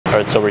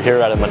Alright, so we're here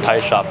at a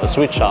Mithai shop, a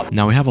sweet shop.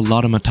 Now we have a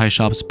lot of Mithai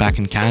shops back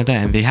in Canada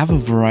and they have a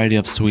variety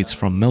of sweets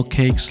from milk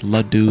cakes,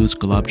 laddus,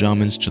 gulab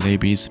jamins,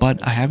 jalebis,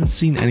 but I haven't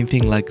seen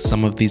anything like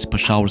some of these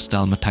Peshawar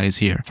style Mithais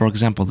here. For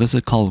example, this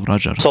is called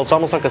Rajar. So it's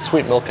almost like a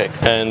sweet milk cake.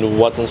 And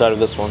what's inside of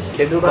this one?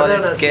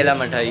 Kela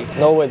Mithai.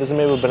 No way, this is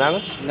made with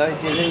bananas? No,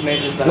 it isn't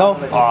made with No?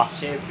 banana, but it's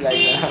shaped like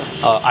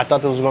banana. I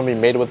thought it was going to be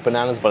made with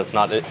bananas, but it's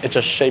not. It's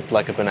just shaped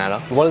like a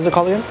banana. What is it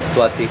called again?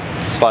 Swati.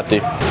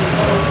 Swati.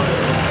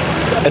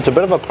 It's a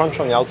bit of a crunch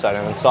on the outside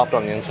and then soft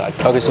on the inside.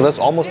 Okay, so this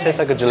almost tastes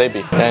like a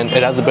jalebi, and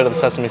it has a bit of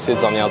sesame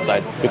seeds on the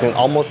outside. You can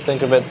almost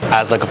think of it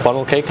as like a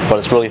funnel cake, but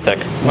it's really thick.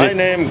 My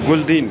name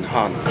Guldin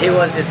Khan. He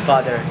was his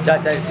father,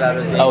 Chacha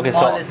Israruddin. Okay,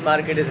 so all this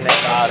market is named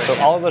after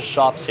so all of the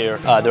shops here,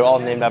 they're all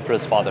named after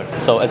his father.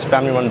 So it's a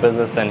family-run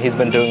business, and he's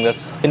been doing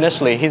this.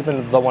 Initially, he's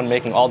been the one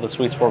making all the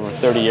sweets for over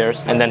 30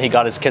 years, and then he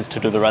got his kids to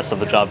do the rest of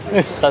the job.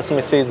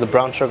 Sesame seeds, the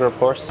brown sugar, of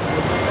course.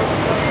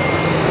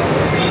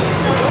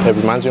 It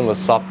reminds me of a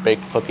soft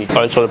baked cookie.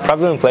 Alright, so the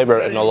prevalent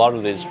flavor in a lot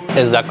of these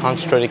is that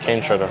concentrated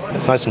cane sugar.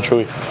 It's nice and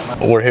chewy.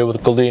 We're here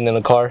with Guldin in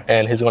the car,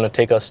 and he's going to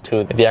take us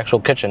to the actual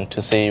kitchen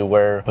to see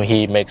where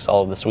he makes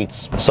all of the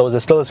sweets. So is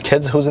it still his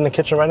kids who's in the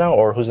kitchen right now,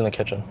 or who's in the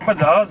kitchen?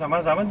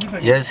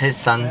 Yes, his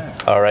son.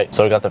 Alright,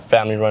 so we got the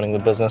family running the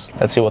business.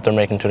 Let's see what they're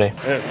making today.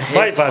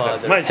 My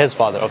father. His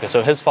father. Okay,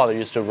 so his father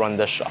used to run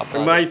this shop.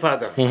 My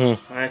father.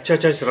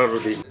 Chacha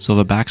Israruddin. So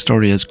the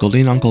backstory is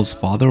Guldin uncle's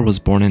father was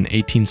born in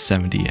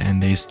 1870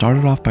 and they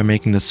started off by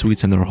making the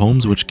sweets in their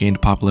homes, which gained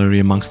popularity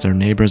amongst their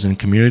neighbors and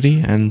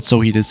community, and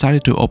so he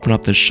decided to open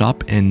up this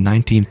shop in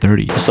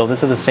 1930. So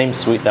this is the same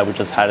sweet that we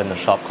just had in the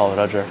shop called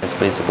Rajar. It's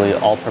basically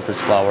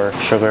all-purpose flour,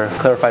 sugar,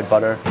 clarified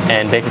butter,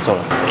 and baking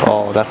soda.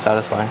 Oh, that's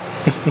satisfying.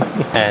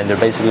 And they're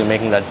basically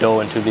making that dough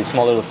into these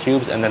small little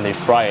cubes, and then they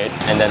fry it,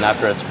 and then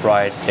after it's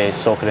fried, they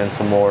soak it in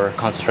some more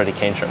concentrated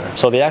cane sugar.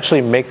 So they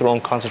actually make their own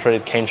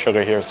concentrated cane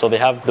sugar here. So they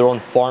have their own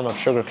farm of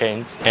sugar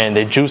canes, and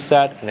they juice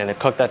that, and then they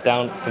cook that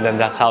down, and then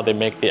that's how they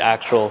make the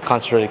actual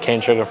concentrated cane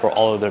sugar for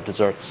all of their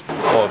desserts.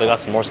 Oh, they got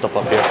some more stuff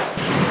up here.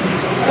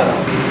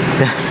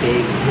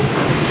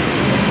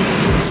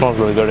 It smells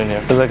really good in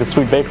here. It's like a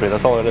sweet bakery,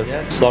 that's all it is.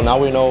 Yeah. So now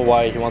we know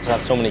why he wants to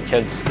have so many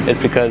kids. It's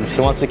because he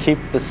wants to keep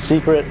the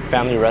secret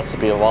family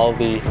recipe of all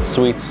the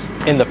sweets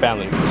in the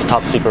family. It's a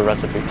top secret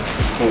recipe.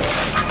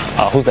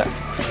 Who's that?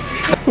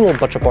 A little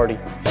butcher party.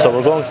 So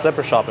we're going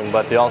slipper shopping,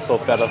 but they also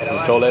fed us some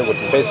cholay,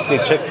 which is basically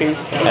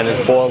chickpeas, and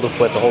it's boiled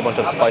with a whole bunch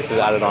of spices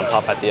added on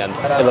top at the end.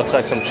 It looks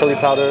like some chili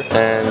powder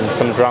and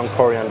some ground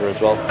coriander as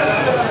well.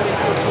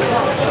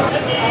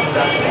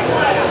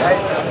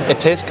 It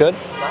tastes good,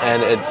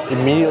 and it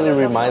immediately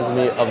reminds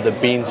me of the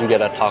beans you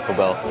get at Taco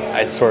Bell.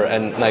 I swear,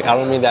 and like I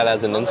don't mean that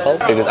as an insult,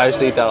 because I used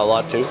to eat that a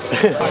lot too,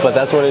 but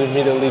that's what it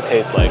immediately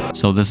tastes like.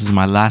 So this is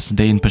my last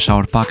day in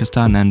Peshawar,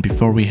 Pakistan, and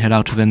before we head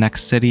out to the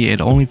next city, it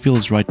only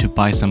feels right to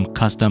buy some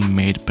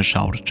custom-made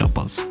Peshawar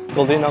chappals.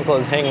 Guldin uncle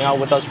is hanging out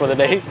with us for the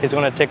day. He's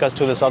going to take us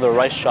to this other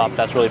rice shop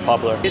that's really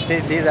popular.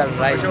 These are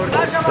rice.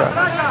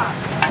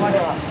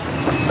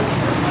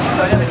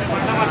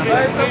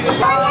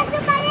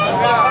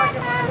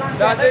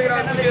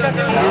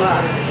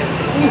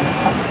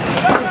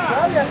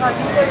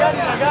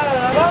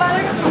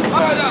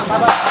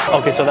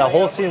 Okay, so that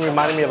whole scene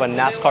reminded me of a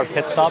NASCAR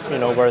pit stop, you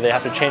know, where they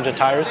have to change the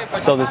tires.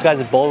 So this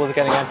guy's bowl was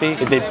getting empty.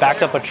 They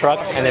backed up a truck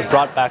and they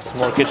brought back some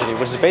more khichdi,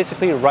 which is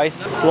basically rice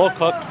slow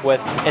cooked with,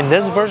 in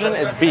this version,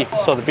 it's beef.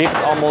 So the beef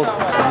is almost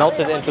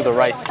melted into the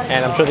rice.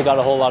 And I'm sure they got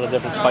a whole lot of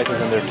different spices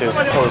in there too.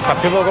 Oh,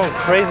 people are going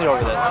crazy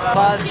over this.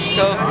 Was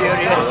so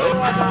furious.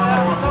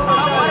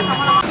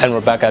 And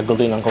we're back at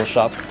Guldin uncle's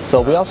shop. So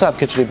we also have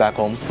khichdi back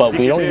home, but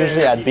we don't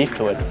usually add beef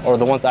to it, or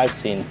the ones I've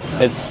seen.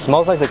 It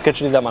smells like the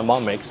khichdi that my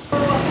mom makes.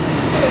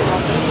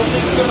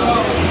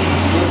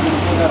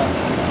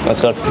 That's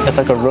good. It's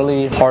like a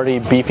really hearty,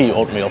 beefy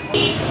oatmeal.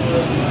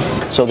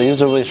 So they use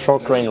a really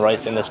short grain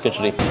rice in this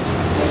khichdi.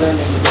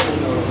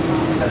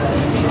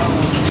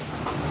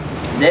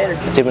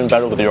 It's even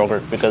better with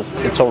yogurt because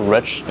it's so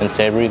rich and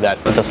savory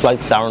that the slight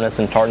sourness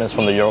and tartness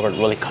from the yogurt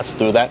really cuts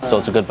through that, so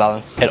it's a good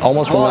balance. It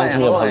almost reminds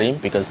me of halim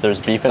because there's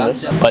beef in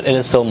this, but it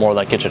is still more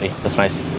like khichdi. That's nice.